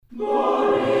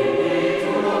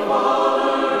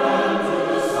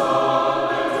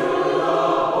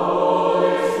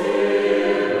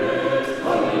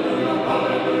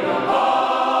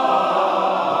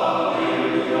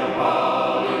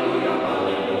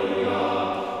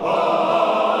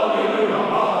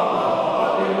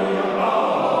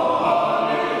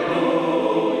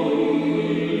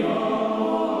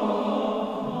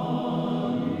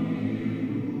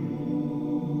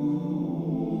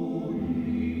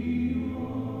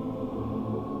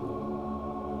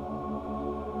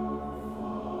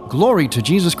Glory to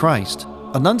Jesus Christ.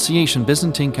 Annunciation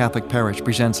Byzantine Catholic Parish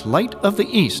presents Light of the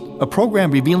East, a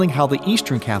program revealing how the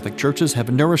Eastern Catholic Churches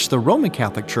have nourished the Roman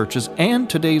Catholic Churches and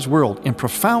today's world in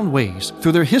profound ways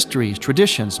through their histories,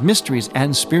 traditions, mysteries,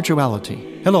 and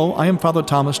spirituality. Hello, I am Father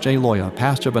Thomas J. Loya,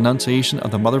 pastor of Annunciation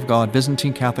of the Mother of God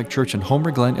Byzantine Catholic Church in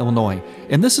Homer Glen, Illinois,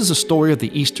 and this is a story of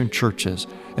the Eastern Churches,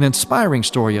 an inspiring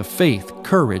story of faith,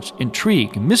 courage,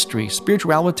 intrigue, mystery,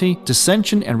 spirituality,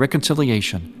 dissension, and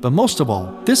reconciliation. But most of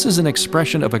all, this is an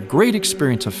expression of a great experience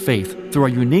of faith through our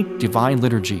unique divine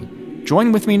liturgy.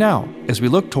 Join with me now as we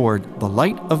look toward the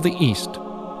Light of the East.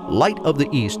 Light of the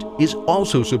East is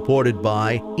also supported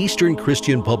by Eastern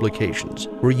Christian Publications,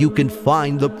 where you can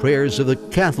find the prayers of the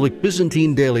Catholic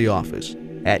Byzantine Daily Office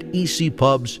at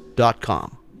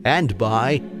ecpubs.com, and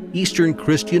by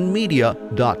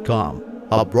easternchristianmedia.com,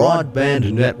 a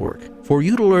broadband network for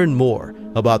you to learn more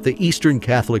about the Eastern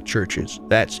Catholic Churches.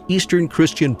 That's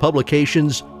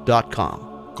easternchristianpublications.com.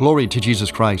 Glory to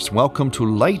Jesus Christ. Welcome to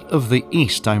Light of the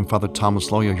East. I'm Father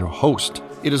Thomas Loya, your host.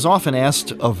 It is often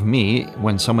asked of me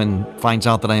when someone finds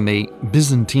out that I'm a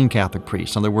Byzantine Catholic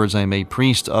priest, in other words, I'm a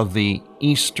priest of the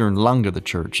Eastern lung of the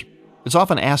Church. It's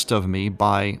often asked of me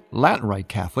by Latin Rite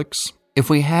Catholics if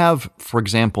we have, for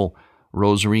example,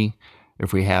 Rosary,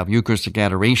 if we have Eucharistic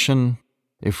Adoration,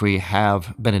 if we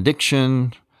have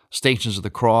Benediction, Stations of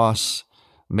the Cross,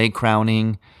 May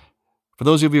Crowning. For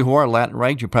those of you who are Latin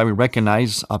Rite, you probably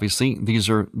recognize, obviously, these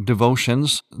are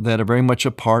devotions that are very much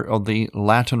a part of the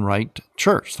Latin Rite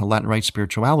Church, the Latin Rite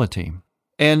spirituality.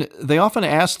 And they often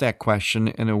ask that question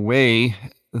in a way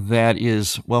that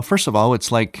is, well, first of all,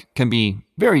 it's like, can be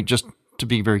just to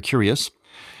be very curious.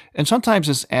 And sometimes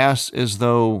it's asked as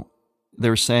though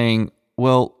they're saying,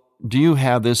 well, do you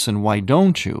have this and why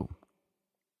don't you?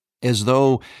 As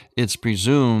though it's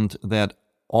presumed that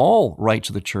all rites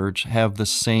of the Church have the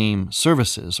same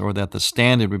services, or that the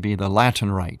standard would be the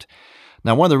Latin Rite.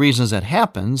 Now, one of the reasons that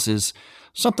happens is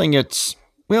something it's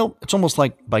almost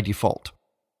like by default,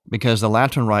 because the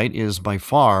Latin Rite is by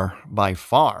far,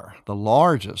 the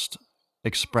largest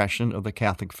expression of the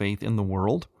Catholic faith in the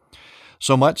world,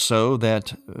 so much so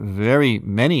that very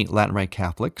many Latin Rite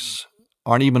Catholics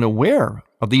aren't even aware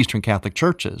of the Eastern Catholic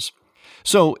Churches.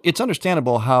 So it's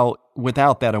understandable how,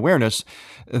 without that awareness,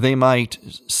 they might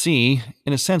see,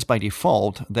 in a sense by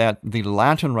default, that the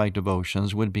Latin Rite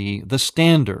devotions would be the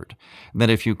standard, that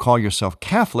if you call yourself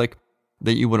Catholic,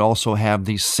 that you would also have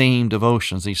these same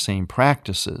devotions, these same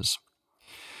practices.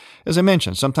 As I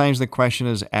mentioned, sometimes the question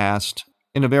is asked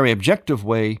in a very objective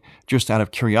way, just out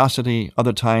of curiosity.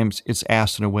 Other times it's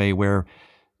asked in a way where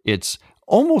it's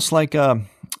almost like a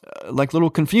little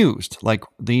confused, like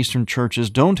the Eastern churches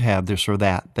don't have this or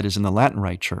that is in the Latin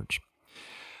Rite Church.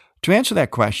 To answer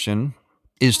that question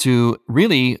is to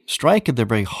really strike at the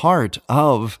very heart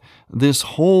of this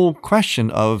whole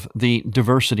question of the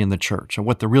diversity in the Church, and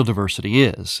what the real diversity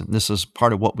is. And this is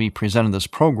part of what we present in this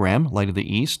program, Light of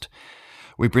the East.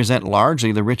 We present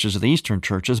largely the riches of the Eastern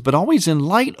churches, but always in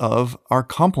light of our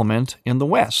complement in the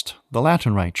West, the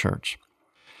Latin Rite Church.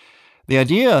 The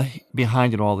idea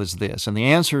behind it all is this, and the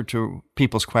answer to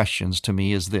people's questions to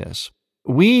me is this.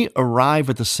 We arrive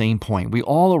at the same point. We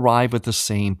all arrive at the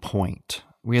same point.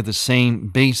 We have the same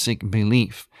basic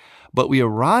belief, but we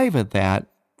arrive at that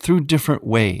through different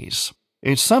ways.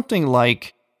 It's something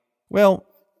like, well,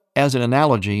 as an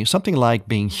analogy, something like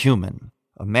being human.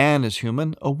 A man is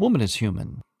human, a woman is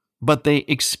human, but they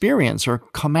experience or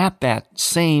come at that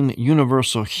same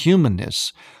universal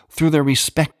humanness through their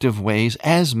respective ways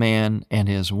as man and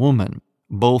as woman,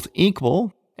 both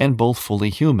equal and both fully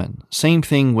human. Same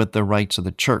thing with the rites of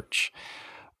the Church.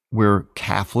 We're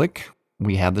Catholic,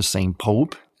 we have the same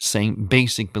Pope, same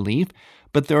basic belief,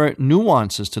 but there are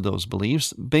nuances to those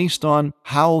beliefs based on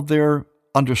how they're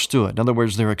understood. In other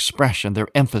words, their expression, their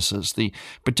emphasis, the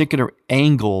particular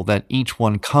angle that each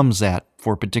one comes at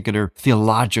for a particular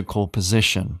theological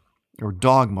position or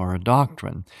dogma or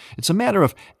doctrine. It's a matter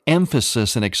of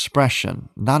emphasis and expression,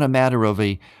 not a matter of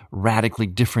a radically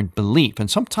different belief. And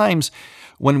sometimes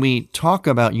when we talk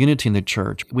about unity in the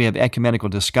Church, we have ecumenical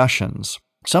discussions.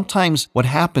 Sometimes what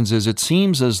happens is it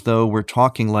seems as though we're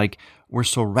talking like we're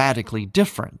so radically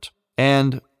different.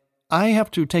 And I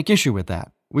have to take issue with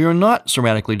that. We are not so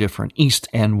radically different, East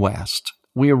and West.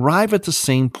 We arrive at the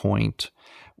same point.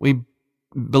 We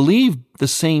believe the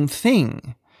same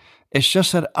thing. It's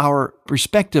just that our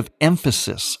respective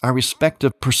emphasis, our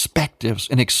respective perspectives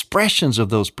and expressions of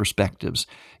those perspectives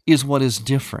is what is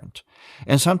different.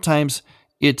 And sometimes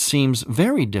it seems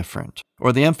very different,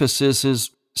 or the emphasis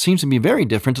seems to be very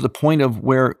different to the point of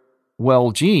where,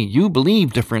 well, gee, you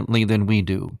believe differently than we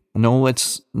do. No,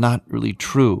 it's not really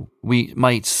true. We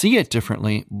might see it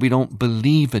differently. We don't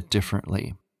believe it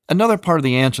differently. Another part of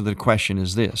the answer to the question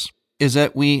is this, is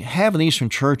that we have in Eastern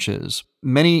churches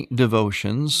many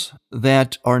devotions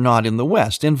that are not in the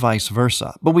West and vice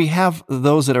versa. But we have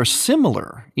those that are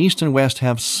similar. East and West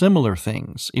have similar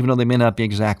things, even though they may not be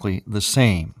exactly the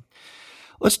same.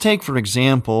 Let's take, for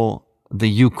example, the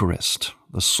Eucharist,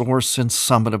 the source and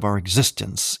summit of our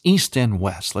existence, East and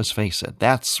West, let's face it.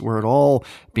 That's where it all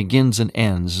begins and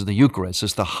ends. The Eucharist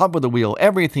is the hub of the wheel,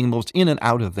 everything moves in and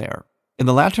out of there. In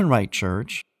the Latin Rite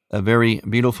Church, a very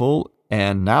beautiful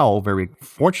and now, very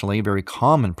fortunately, very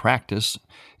common practice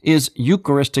is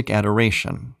Eucharistic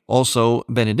adoration. Also,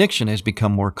 benediction has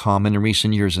become more common in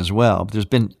recent years as well. There's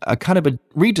been a kind of a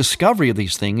rediscovery of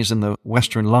these things in the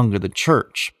Western lung of the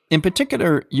Church. In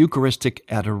particular, Eucharistic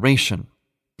adoration.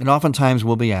 And oftentimes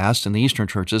we'll be asked in the Eastern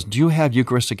churches, do you have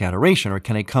Eucharistic adoration, or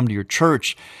can I come to your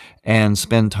church and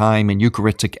spend time in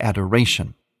Eucharistic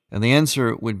adoration? And the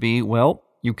answer would be, well,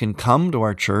 you can come to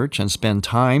our church and spend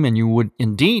time, and you would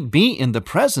indeed be in the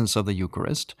presence of the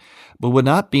Eucharist, but would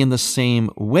not be in the same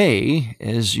way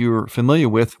as you're familiar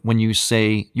with when you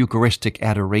say Eucharistic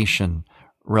adoration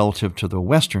relative to the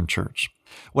Western church.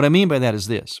 What I mean by that is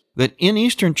this, that in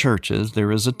Eastern churches,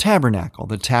 there is a tabernacle.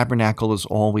 The tabernacle is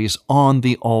always on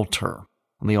the altar.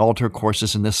 And the altar, of course,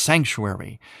 is in the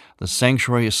sanctuary. The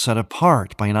sanctuary is set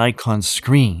apart by an icon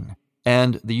screen.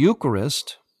 And the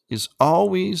Eucharist is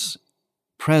always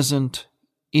present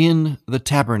in the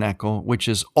tabernacle, which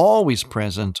is always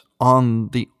present on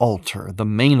the altar, the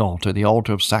main altar, the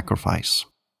altar of sacrifice.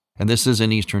 And this is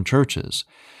in Eastern churches.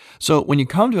 So when you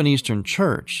come to an Eastern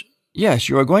church, yes,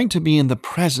 you are going to be in the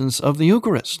presence of the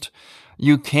Eucharist.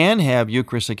 You can have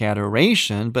Eucharistic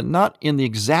adoration, but not in the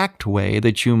exact way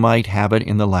that you might have it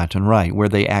in the Latin Rite, where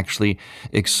they actually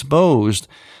exposed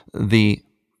the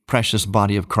precious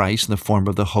body of Christ in the form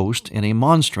of the host in a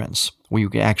monstrance, where you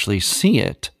can actually see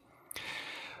it.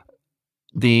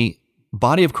 The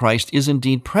body of Christ is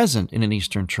indeed present in an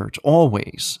Eastern church,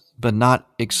 always, but not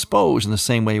exposed in the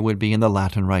same way it would be in the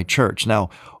Latin Rite Church. Now,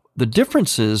 the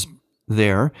differences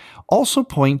there also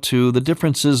point to the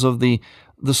differences of the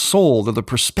soul, or the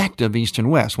perspective of East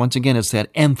and West. Once again, it's that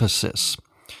emphasis.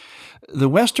 The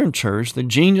Western church, the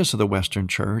genius of the Western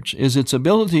church, is its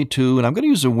ability to, and I'm going to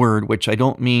use a word which I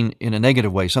don't mean in a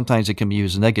negative way. Sometimes it can be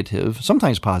used negative,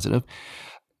 sometimes positive.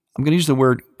 I'm going to use the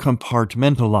word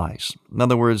compartmentalize. In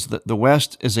other words, the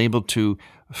West is able to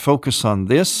focus on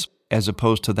this as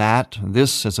opposed to that,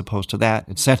 this as opposed to that,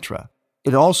 etc.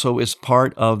 It also is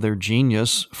part of their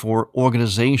genius for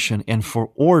organization and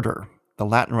for order. The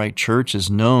Latin Rite Church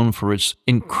is known for its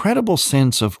incredible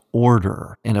sense of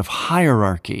order and of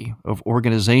hierarchy, of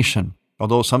organization,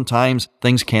 although sometimes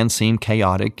things can seem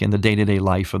chaotic in the day-to-day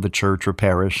life of the church or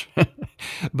parish.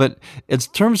 But in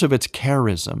terms of its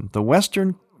charism, the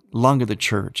Western lung of the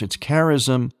church, its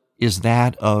charism is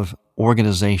that of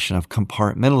organization, of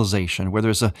compartmentalization, where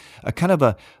there's a kind of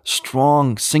a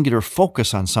strong singular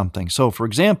focus on something. So, for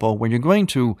example, when you're going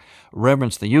to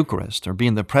reverence the Eucharist or be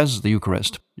in the presence of the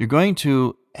Eucharist, you're going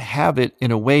to have it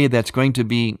in a way that's going to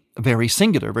be very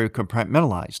singular, very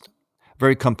compartmentalized.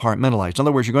 In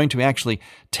other words, you're going to actually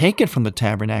take it from the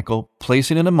tabernacle,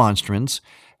 place it in a monstrance,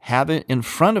 have it in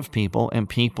front of people, and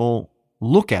people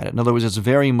look at it. In other words, it's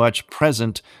very much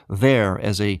present there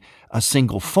as a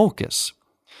single focus.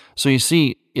 So you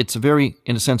see, it's very,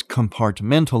 in a sense,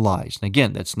 compartmentalized. And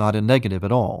again, that's not a negative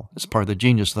at all. It's part of the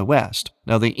genius of the West.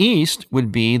 Now, the East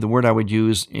would be, the word I would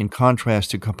use in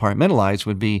contrast to compartmentalized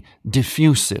would be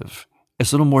diffusive.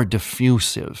 It's a little more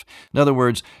diffusive. In other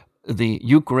words, the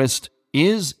Eucharist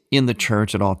is in the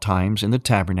church at all times, in the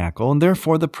tabernacle, and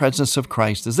therefore the presence of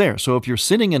Christ is there. So if you're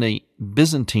sitting in a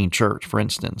Byzantine church, for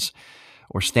instance,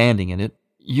 or standing in it,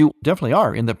 you definitely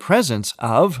are in the presence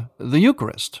of the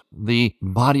Eucharist, the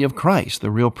body of Christ, the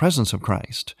real presence of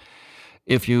Christ.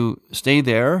 If you stay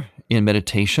there in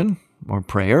meditation or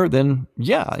prayer, then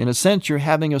yeah, in a sense, you're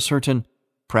having a certain,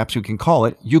 perhaps you can call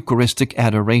it, Eucharistic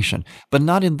adoration, but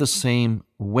not in the same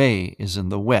way as in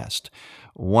the West.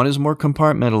 One is more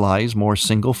compartmentalized, more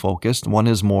single-focused. One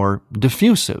is more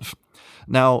diffusive.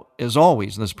 Now, as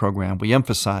always in this program, we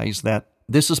emphasize that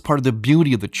this is part of the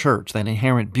beauty of the church, that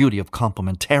inherent beauty of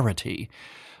complementarity.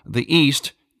 The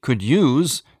East could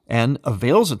use and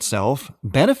avails itself,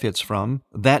 benefits from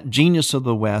that genius of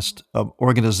the West of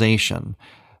organization.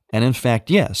 And in fact,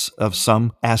 yes, of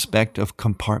some aspect of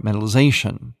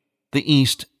compartmentalization. The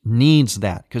East needs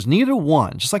that because neither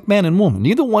one, just like man and woman,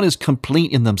 neither one is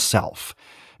complete in themselves.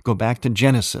 Go back to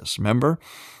Genesis. Remember,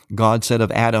 God said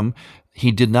of Adam,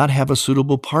 he did not have a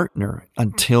suitable partner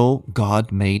until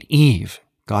God made Eve.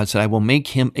 God said, I will make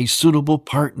him a suitable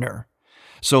partner.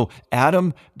 So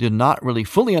Adam did not really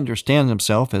fully understand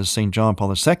himself, as St. John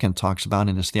Paul II talks about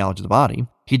in his Theology of the Body.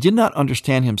 He did not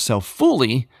understand himself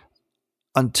fully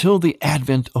until the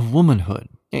advent of womanhood,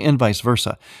 and vice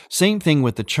versa. Same thing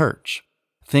with the church.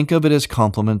 Think of it as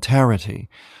complementarity.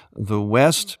 The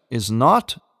West is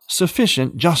not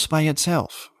sufficient just by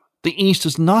itself. The East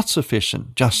is not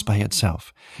sufficient just by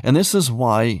itself. And this is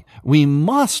why we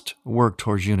must work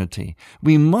towards unity.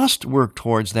 We must work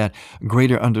towards that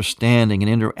greater understanding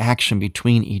and interaction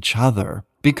between each other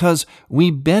because we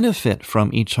benefit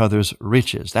from each other's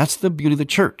riches. That's the beauty of the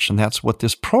church, and that's what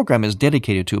this program is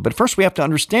dedicated to. But first we have to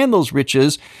understand those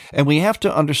riches, and we have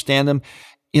to understand them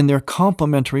in their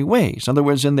complementary ways. In other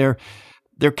words, in their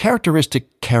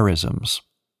characteristic charisms.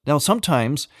 Now,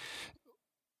 sometimes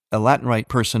a Latin Rite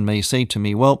person may say to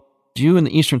me, well, do you in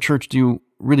the Eastern Church, do you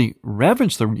really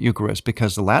reverence the Eucharist?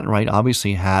 Because the Latin Rite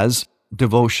obviously has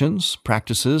devotions,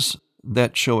 practices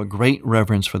that show a great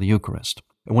reverence for the Eucharist.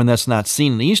 And when that's not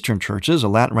seen in the Eastern churches, a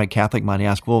Latin Rite Catholic might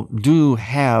ask, well, do you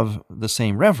have the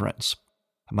same reverence?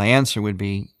 My answer would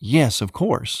be, yes, of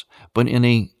course, but in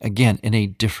a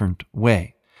different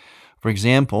way. For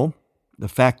example, the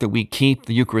fact that we keep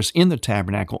the Eucharist in the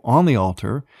tabernacle on the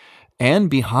altar and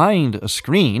behind a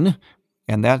screen,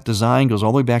 and that design goes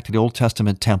all the way back to the Old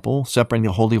Testament temple, separating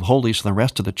the Holy of Holies from the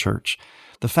rest of the church.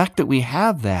 The fact that we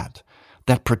have that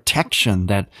protection,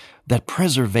 that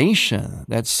preservation,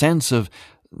 that sense of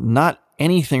not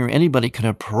anything or anybody can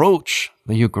approach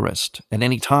the Eucharist at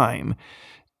any time,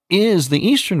 is the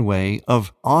Eastern way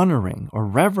of honoring or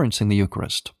reverencing the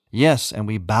Eucharist. Yes, and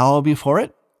we bow before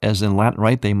it, as in Latin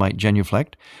Rite they might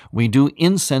genuflect. We do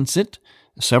incense it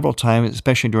several times,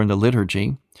 especially during the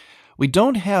liturgy. We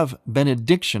don't have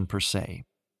benediction per se.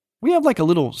 We have like a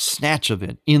little snatch of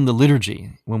it in the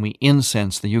liturgy when we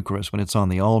incense the Eucharist when it's on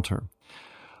the altar.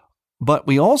 But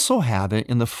we also have it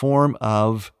in the form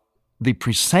of the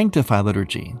presanctified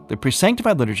liturgy. The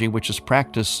presanctified liturgy, which is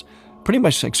practiced pretty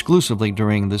much exclusively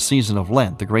during the season of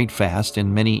Lent, the Great Fast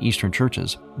in many Eastern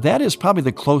churches. That is probably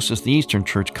the closest the Eastern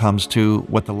Church comes to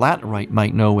what the Latin Rite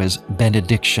might know as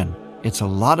benediction. It's a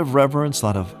lot of reverence, a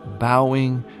lot of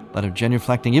bowing, a lot of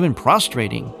genuflecting, even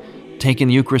prostrating, taking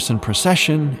the Eucharist in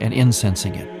procession and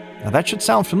incensing it. Now that should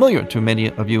sound familiar to many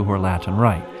of you who are Latin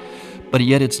Rite, but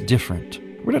yet it's different.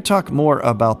 We're going to talk more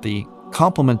about the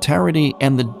complementarity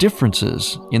and the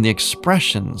differences in the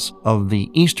expressions of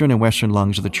the Eastern and Western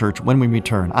lungs of the Church when we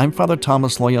return. I'm Father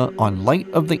Thomas Loya on Light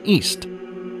of the East.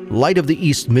 Light of the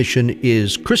East mission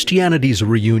is Christianity's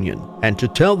reunion, and to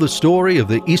tell the story of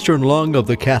the Eastern lung of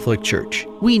the Catholic Church,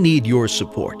 we need your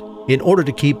support. In order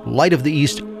to keep Light of the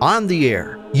East on the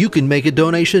air, you can make a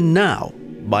donation now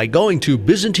by going to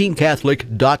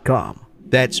ByzantineCatholic.com.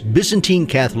 That's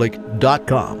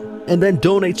ByzantineCatholic.com. And then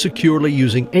donate securely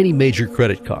using any major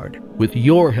credit card. With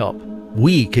your help,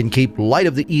 we can keep Light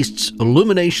of the East's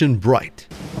illumination bright.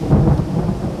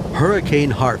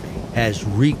 Hurricane Harvey has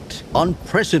wreaked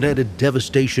unprecedented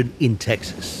devastation in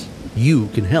Texas. You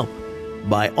can help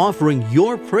by offering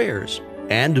your prayers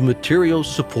and material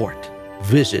support.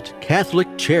 Visit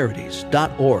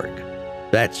CatholicCharities.org.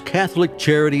 That's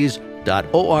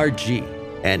CatholicCharities.org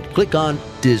and click on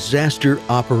Disaster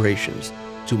Operations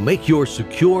to make your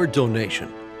secure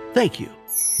donation. Thank you.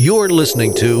 You're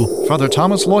listening to Father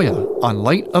Thomas Loya on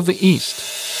Light of the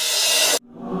East.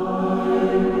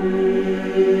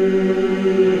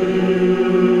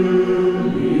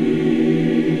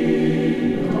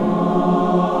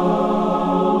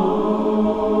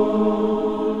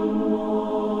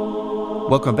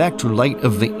 Welcome back to Light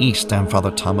of the East. I'm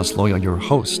Father Thomas Loya, your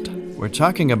host. We're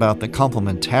talking about the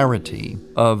complementarity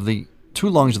of the two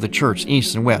lungs of the Church,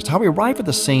 East and West, how we arrive at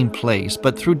the same place,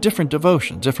 but through different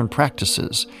devotions, different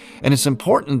practices. And it's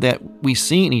important that we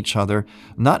see in each other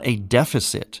not a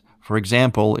deficit. For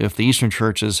example, if the Eastern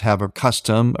churches have a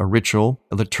custom, a ritual,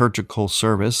 a liturgical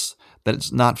service that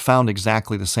is not found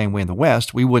exactly the same way in the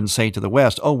West, we wouldn't say to the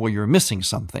West, oh, well, you're missing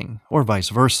something, or vice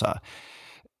versa.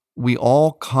 We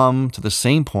all come to the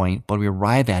same point, but we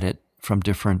arrive at it from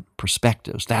different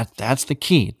perspectives. That's the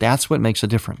key. That's what makes a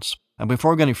difference. And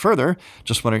before we go any further,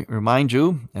 just want to remind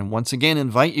you and once again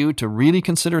invite you to really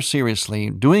consider seriously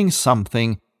doing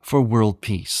something for world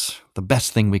peace. The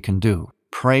best thing we can do.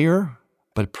 Prayer,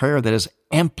 but prayer that is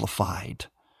amplified,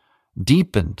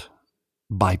 deepened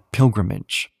by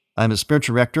pilgrimage. I'm a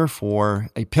spiritual director for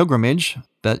a pilgrimage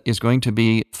that is going to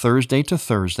be Thursday to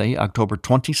Thursday, October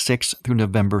 26th through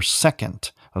November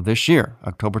 2nd of this year,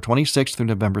 October 26th through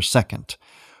November 2nd.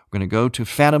 We're going to go to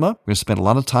Fatima. We're going to spend a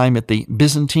lot of time at the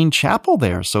Byzantine Chapel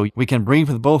there so we can breathe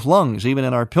with both lungs, even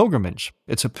in our pilgrimage.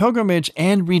 It's a pilgrimage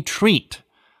and retreat.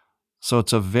 So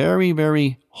it's a very,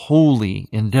 very holy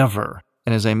endeavor.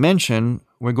 And as I mentioned,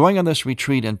 we're going on this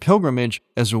retreat and pilgrimage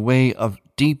as a way of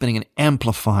deepening and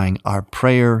amplifying our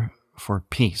prayer for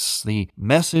peace. The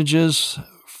messages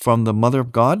from the Mother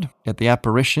of God at the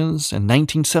apparitions in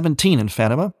 1917 in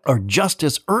Fatima are just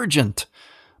as urgent,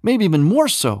 maybe even more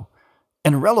so,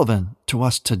 and relevant to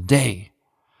us today.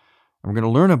 And we're going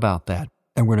to learn about that,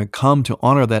 and we're going to come to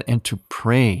honor that and to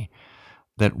pray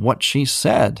that what she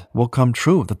said will come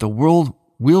true, that the world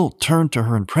will turn to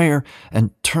her in prayer and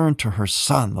turn to her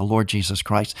Son, the Lord Jesus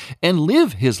Christ, and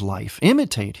live his life,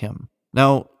 imitate him.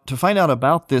 Now, to find out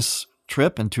about this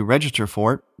trip and to register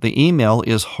for it, the email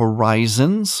is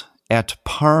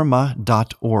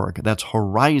horizons@parma.org. That's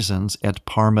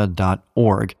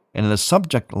horizons@parma.org. And in the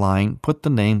subject line, put the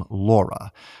name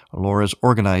Laura. Laura's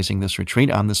organizing this retreat.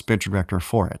 I'm the spiritual director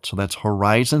for it. So that's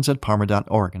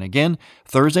horizons@parma.org. And again,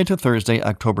 Thursday to Thursday,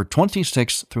 October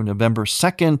 26th through November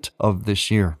 2nd of this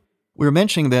year. We were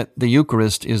mentioning that the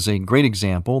Eucharist is a great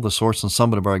example, the source and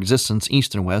summit of our existence,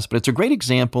 East and West, but it's a great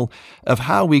example of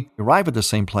how we arrive at the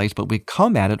same place, but we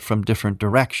come at it from different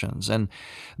directions. And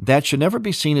that should never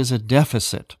be seen as a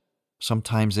deficit.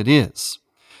 Sometimes it is.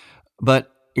 But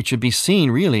it should be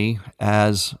seen really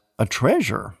as a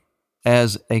treasure,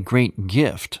 as a great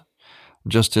gift,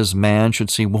 just as man should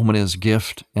see woman as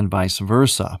gift and vice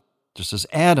versa, just as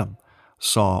Adam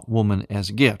saw woman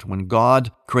as gift. When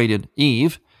God created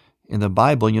Eve, in the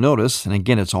Bible, you notice, and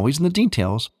again, it's always in the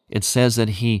details, it says that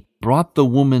he brought the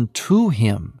woman to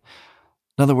him.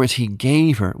 In other words, he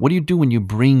gave her. What do you do when you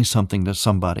bring something to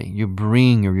somebody? You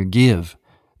bring or you give.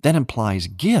 That implies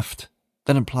gift.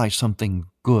 That implies something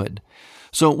good.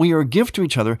 So we are a gift to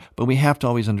each other, but we have to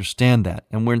always understand that.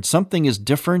 And when something is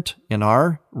different in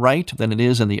our right than it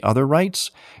is in the other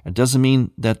rights, it doesn't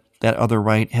mean that that other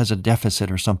right has a deficit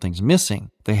or something's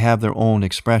missing. They have their own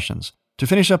expressions. To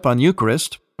finish up on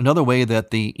Eucharist, another way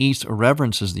that the East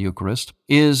reverences the Eucharist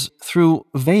is through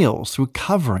veils, through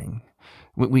covering.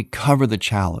 We cover the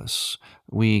chalice.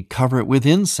 We cover it with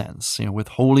incense, with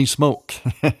holy smoke.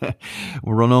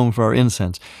 We're known for our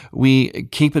incense. We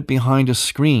keep it behind a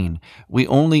screen. We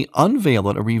only unveil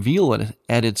it or reveal it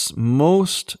at its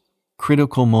most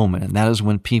critical moment, and that is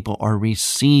when people are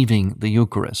receiving the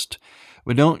Eucharist.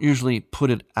 We don't usually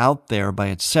put it out there by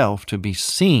itself to be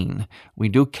seen. We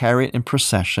do carry it in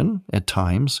procession at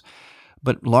times,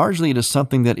 but largely it is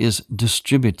something that is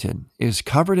distributed, is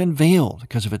covered and veiled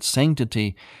because of its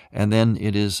sanctity, and then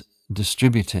it is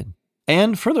distributed.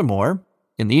 And furthermore,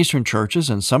 in the Eastern churches,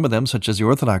 and some of them, such as the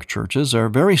Orthodox churches, are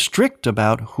very strict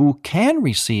about who can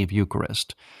receive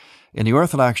Eucharist. In the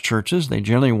Orthodox churches, they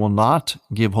generally will not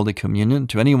give Holy Communion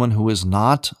to anyone who is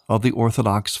not of the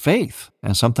Orthodox faith.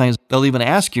 And sometimes they'll even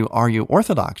ask you, are you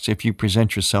Orthodox, if you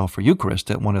present yourself for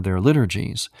Eucharist at one of their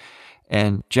liturgies.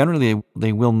 And generally,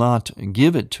 they will not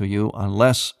give it to you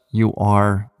unless you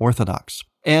are Orthodox.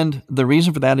 And the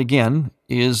reason for that, again,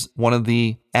 is one of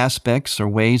the aspects or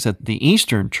ways that the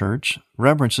Eastern Church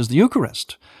reverences the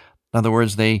Eucharist. In other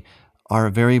words, they are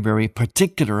very, very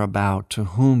particular about to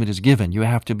whom it is given. You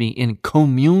have to be in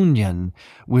communion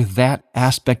with that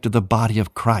aspect of the body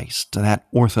of Christ, that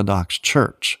Orthodox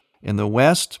Church. In the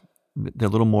West, they're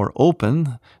a little more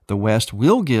open. The West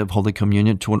will give Holy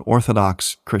Communion to an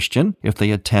Orthodox Christian if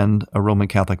they attend a Roman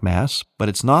Catholic Mass, but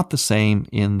it's not the same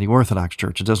in the Orthodox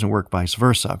Church. It doesn't work vice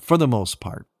versa, for the most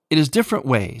part. It is different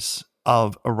ways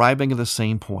of arriving at the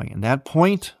same point, and that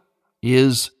point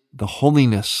is the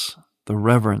holiness, the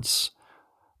reverence,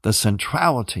 the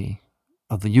centrality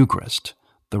of the Eucharist,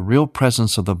 the real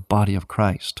presence of the body of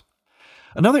Christ.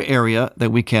 Another area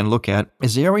that we can look at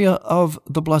is the area of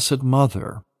the Blessed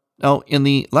Mother. Now, in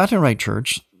the Latin Rite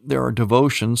Church, there are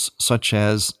devotions such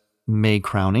as May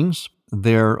crownings.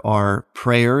 There are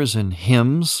prayers and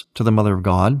hymns to the Mother of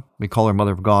God. We call her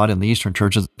Mother of God in the Eastern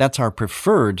churches. That's our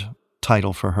preferred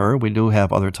title for her. We do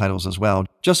have other titles as well,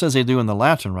 just as they do in the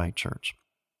Latin Rite Church.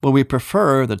 But we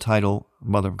prefer the title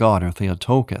Mother of God or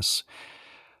Theotokos.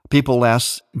 People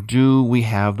ask, do we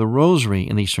have the rosary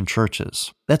in Eastern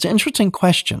churches? That's an interesting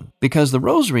question because the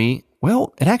rosary,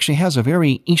 well, it actually has a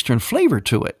very Eastern flavor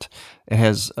to it. It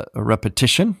has a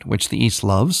repetition, which the East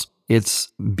loves.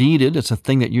 It's beaded. It's a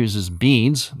thing that uses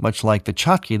beads, much like the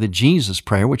Chakki, the Jesus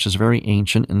prayer, which is very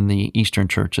ancient in the Eastern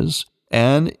churches.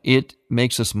 And it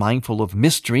makes us mindful of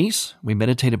mysteries. We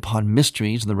meditate upon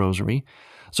mysteries in the rosary.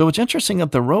 So it's interesting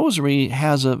that the rosary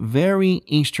has a very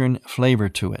Eastern flavor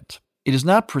to it. It is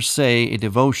not per se a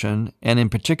devotion, and in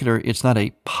particular, it's not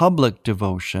a public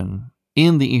devotion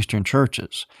in the Eastern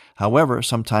churches. However,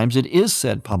 sometimes it is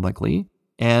said publicly,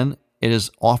 and it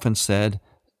is often said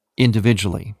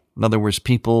individually. In other words,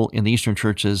 people in the Eastern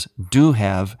churches do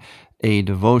have a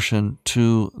devotion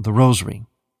to the rosary.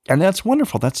 And that's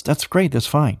wonderful. That's great. That's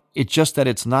fine. It's just that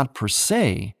it's not per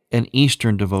se an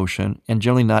Eastern devotion and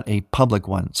generally not a public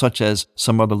one, such as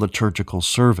some other liturgical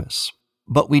service.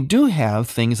 But we do have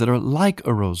things that are like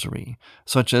a rosary,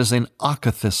 such as an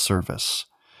Akathist service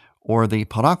or the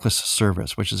Paraklesis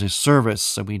service, which is a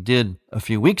service that we did a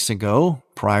few weeks ago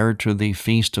prior to the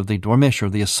feast of the Dormition, or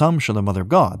the Assumption of the Mother of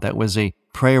God. That was a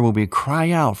prayer where we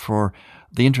cry out for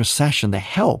the intercession, the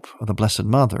help of the Blessed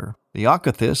Mother. The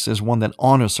Akathist is one that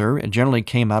honors her. It generally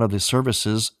came out of the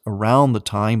services around the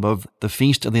time of the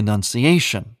Feast of the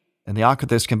Annunciation. And the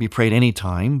Akathist can be prayed any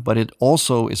time, but it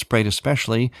also is prayed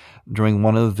especially during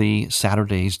one of the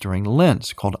Saturdays during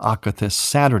Lent, called Akathist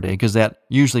Saturday, because that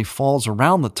usually falls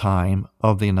around the time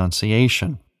of the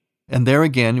Annunciation. And there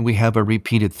again, we have a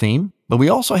repeated theme, but we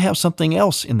also have something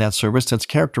else in that service that's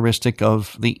characteristic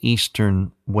of the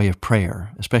Eastern way of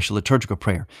prayer, especially liturgical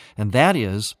prayer, and that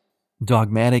is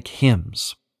dogmatic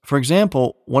hymns. For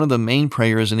example, one of the main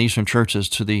prayers in Eastern churches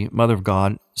to the Mother of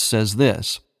God says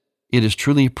this: "It is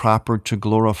truly proper to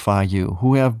glorify you,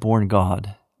 who have borne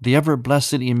God, the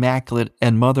ever-blessed, immaculate,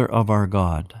 and Mother of our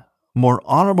God, more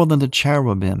honorable than the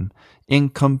cherubim,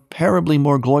 incomparably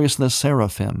more glorious than the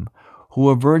seraphim, who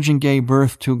a virgin gave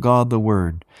birth to God the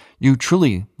Word. You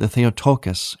truly, the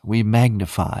Theotokos, we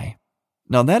magnify."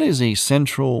 Now that is a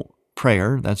central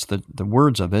prayer, that's the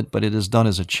words of it, but it is done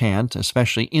as a chant,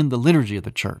 especially in the liturgy of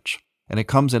the church. And it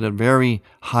comes at a very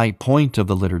high point of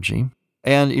the liturgy.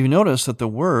 And you notice that the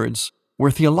words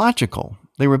were theological.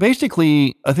 They were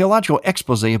basically a theological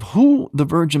expose of who the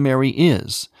Virgin Mary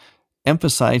is,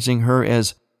 emphasizing her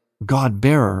as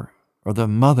God-bearer, or the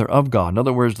Mother of God. In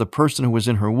other words, the person who was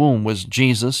in her womb was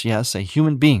Jesus, yes, a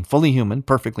human being, fully human,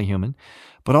 perfectly human,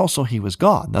 but also he was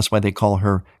God. That's why they call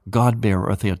her God-bearer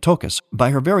or Theotokos.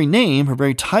 By her very name, her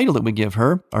very title that we give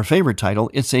her, our favorite title,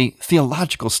 it's a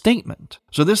theological statement.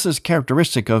 So this is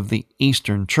characteristic of the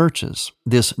Eastern churches,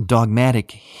 this dogmatic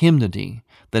hymnody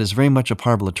that is very much a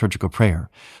part of liturgical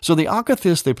prayer. So the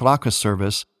Akathist, the Paraklesis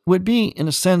service, would be, in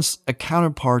a sense, a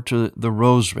counterpart to the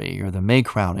Rosary or the May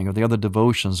crowning or the other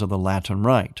devotions of the Latin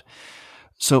Rite.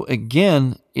 So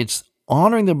again, it's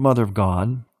honoring the Mother of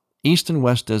God. East and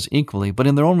West does equally, but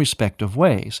in their own respective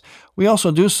ways. We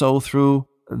also do so through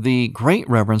the great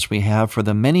reverence we have for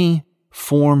the many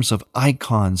forms of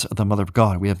icons of the Mother of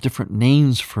God. We have different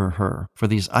names for her, for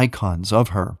these icons of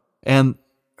her. And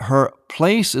her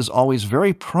place is always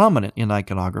very prominent in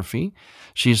iconography.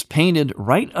 She's painted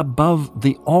right above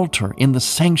the altar in the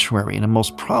sanctuary in a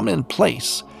most prominent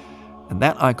place. And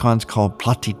that icon's called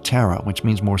Platitera, which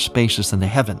means more spacious than the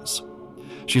heavens.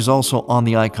 She's also on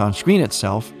the icon screen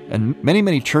itself, and many,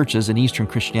 many churches in Eastern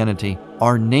Christianity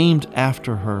are named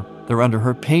after her. They're under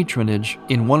her patronage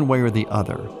in one way or the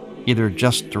other, either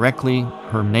just directly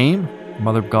her name,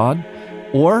 Mother of God,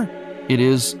 or it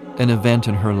is an event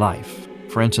in her life.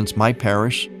 For instance, my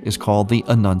parish is called the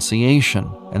Annunciation.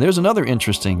 And there's another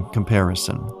interesting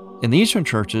comparison. In the Eastern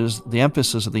churches, the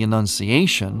emphasis of the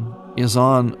Annunciation is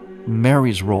on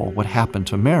Mary's role, what happened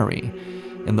to Mary.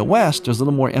 In the West, there's a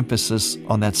little more emphasis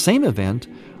on that same event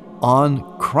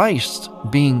on Christ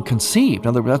being conceived. In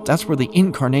other words, that's where the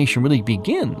incarnation really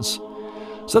begins.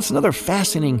 So that's another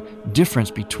fascinating difference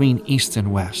between East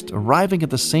and West, arriving at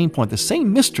the same point, the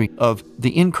same mystery of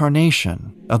the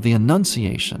incarnation, of the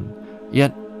Annunciation,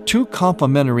 yet two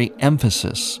complementary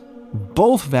emphasis,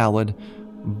 both valid,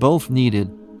 both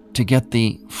needed to get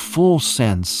the full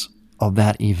sense of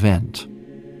that event.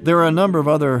 There are a number of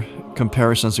other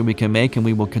comparisons that we can make, and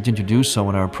we will continue to do so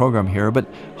in our program here, but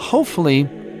hopefully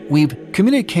we've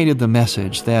communicated the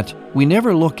message that we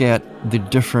never look at the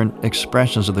different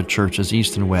expressions of the churches,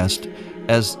 East and West,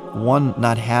 as one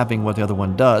not having what the other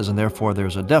one does, and therefore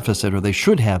there's a deficit, or they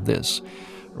should have this.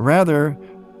 Rather,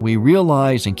 we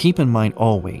realize and keep in mind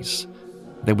always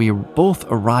that we both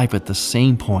arrive at the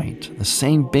same point, the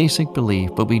same basic belief,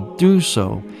 but we do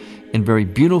so in very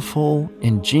beautiful,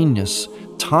 ingenious,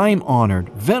 time-honored,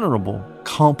 venerable,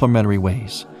 complementary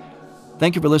ways.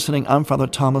 Thank you for listening. I'm Father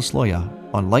Thomas Loya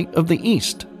on Light of the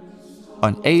East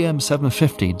on AM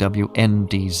 750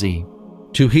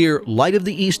 WNDZ. To hear Light of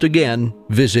the East again,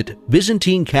 visit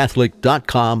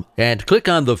ByzantineCatholic.com and click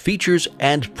on the Features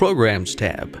and Programs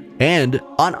tab, and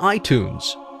on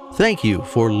iTunes. Thank you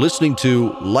for listening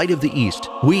to Light of the East.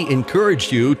 We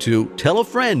encourage you to tell a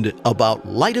friend about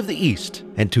Light of the East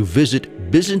and to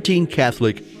visit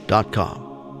ByzantineCatholic.com.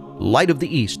 Light of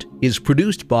the East is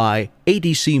produced by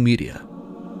ADC Media.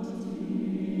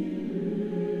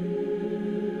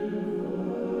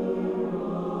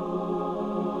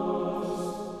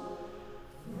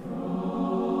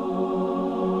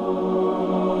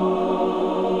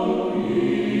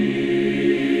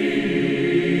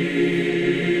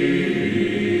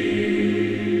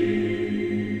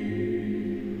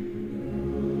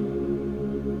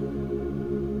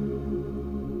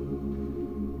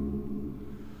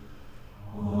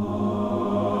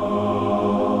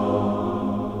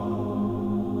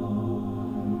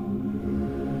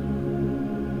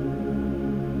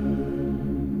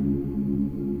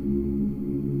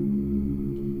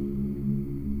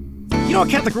 You know what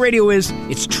Catholic radio is?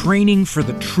 It's training for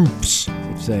the troops.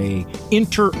 It's a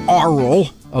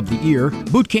interaural of the ear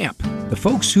boot camp. The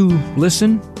folks who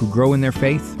listen, who grow in their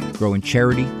faith, grow in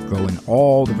charity, grow in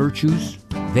all the virtues,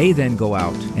 they then go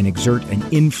out and exert an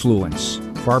influence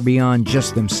far beyond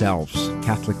just themselves.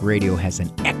 Catholic radio has an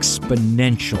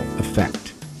exponential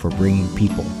effect for bringing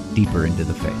people deeper into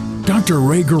the faith. Dr.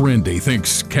 Ray Guarendi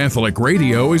thinks Catholic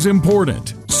radio is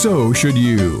important. So should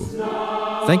you.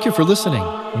 Thank you for listening.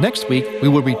 Next week, we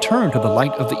will return to the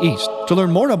Light of the East. To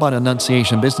learn more about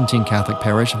Annunciation Byzantine Catholic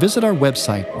Parish, visit our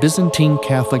website,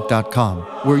 ByzantineCatholic.com,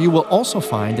 where you will also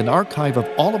find an archive of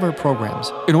all of our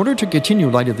programs. In order to continue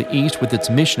Light of the East with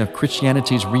its mission of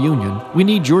Christianity's reunion, we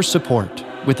need your support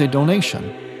with a donation.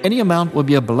 Any amount will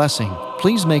be a blessing.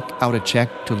 Please make out a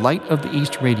check to Light of the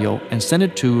East Radio and send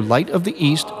it to Light of the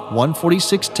East,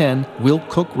 14610 Will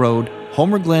Cook Road,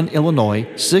 Homer Glen, Illinois,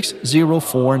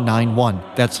 60491.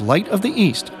 That's Light of the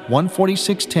East,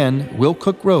 14610 Will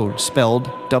Cook Road, spelled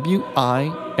WILL-COOK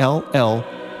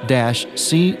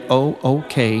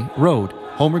Road,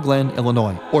 Homer Glen,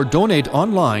 Illinois. Or donate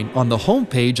online on the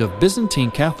homepage of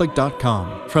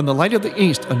ByzantineCatholic.com. From the Light of the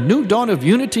East, a new dawn of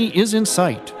unity is in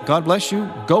sight. God bless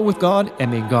you, go with God,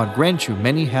 and may God grant you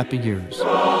many happy years.